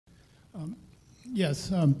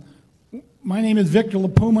Yes. My name is Victor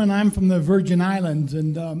LaPuma, and I'm from the Virgin Islands.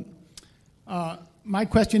 And my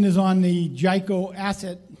question is on the GEICO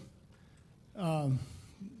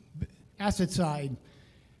asset side.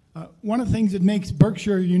 One of the things that makes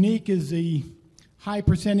Berkshire unique is the high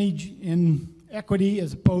percentage in equity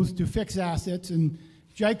as opposed to fixed assets. And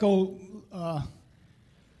GEICO,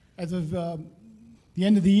 as of the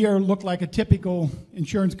end of the year, looked like a typical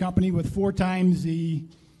insurance company with 4 times the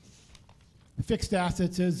fixed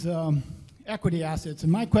assets as equity assets.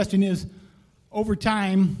 And my question is, over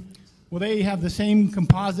time, will they have the same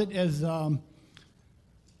composite as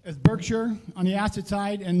Berkshire on the asset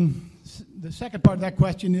side? And the second part of that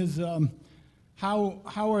question is, how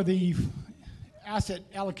are the asset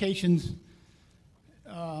allocations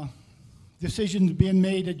decisions being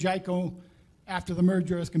made at GEICO after the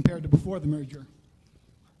merger as compared to before the merger?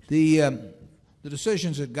 The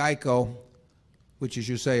decisions at GEICO, which, as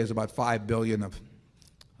you say, is about $5 billion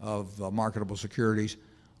of marketable securities,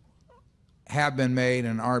 have been made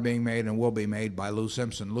and are being made and will be made by Lou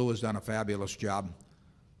Simpson. Lou has done a fabulous job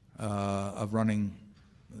of running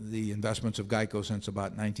the investments of GEICO since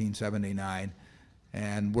about 1979,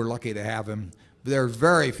 and we're lucky to have him. There's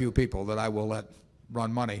very few people that I will let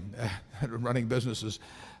run money, running businesses,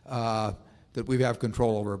 that we have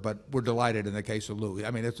control over, but we're delighted in the case of Lou.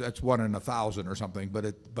 I mean, it's 1 in 1,000 or something,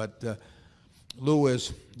 but Lou has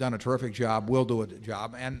done a terrific job, will do a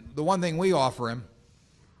job. And the one thing we offer him,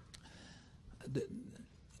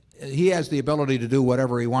 he has the ability to do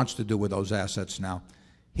whatever he wants to do with those assets now.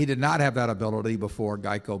 He did not have that ability before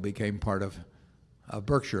GEICO became part of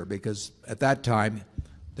Berkshire, because at that time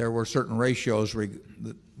there were certain ratios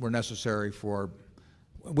that were necessary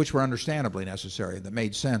which were understandably necessary, that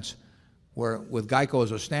made sense. Where with GEICO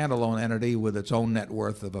as a standalone entity with its own net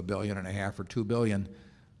worth of $1.5 billion or $2 billion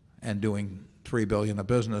and doing $3 billion of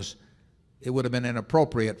business, it would have been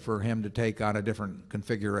inappropriate for him to take on a different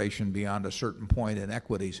configuration beyond a certain point in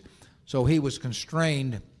equities. So he was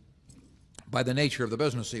constrained by the nature of the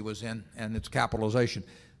business he was in and its capitalization.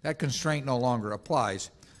 That constraint no longer applies.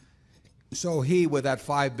 So he, with that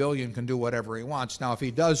 $5 billion, can do whatever he wants. Now, if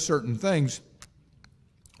he does certain things,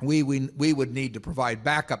 we would need to provide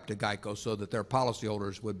backup to GEICO so that their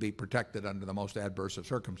policyholders would be protected under the most adverse of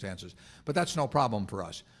circumstances. But that's no problem for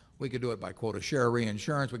us. We could do it by quota share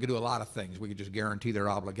reinsurance. We could do a lot of things. We could just guarantee their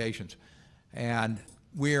obligations. And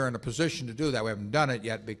we're in a position to do that. We haven't done it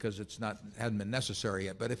yet because hadn't been necessary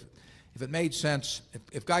yet. But if it made sense,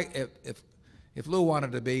 if Lou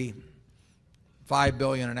wanted to be $5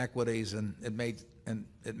 billion in equities and it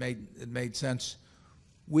made sense,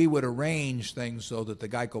 we would arrange things so that the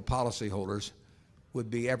GEICO policyholders would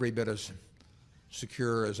be every bit as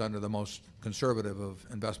secure as under the most conservative of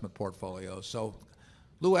investment portfolios. So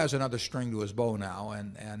Lou has another string to his bow now,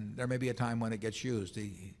 and there may be a time when it gets used.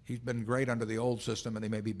 He's been great under the old system, and he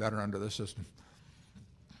may be better under this system.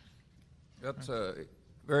 That's a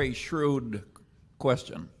very shrewd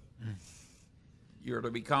question. You're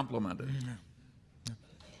to be complimented.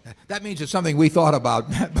 That means it's something we thought about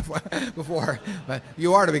before. But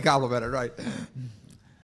you are to be complimented, right?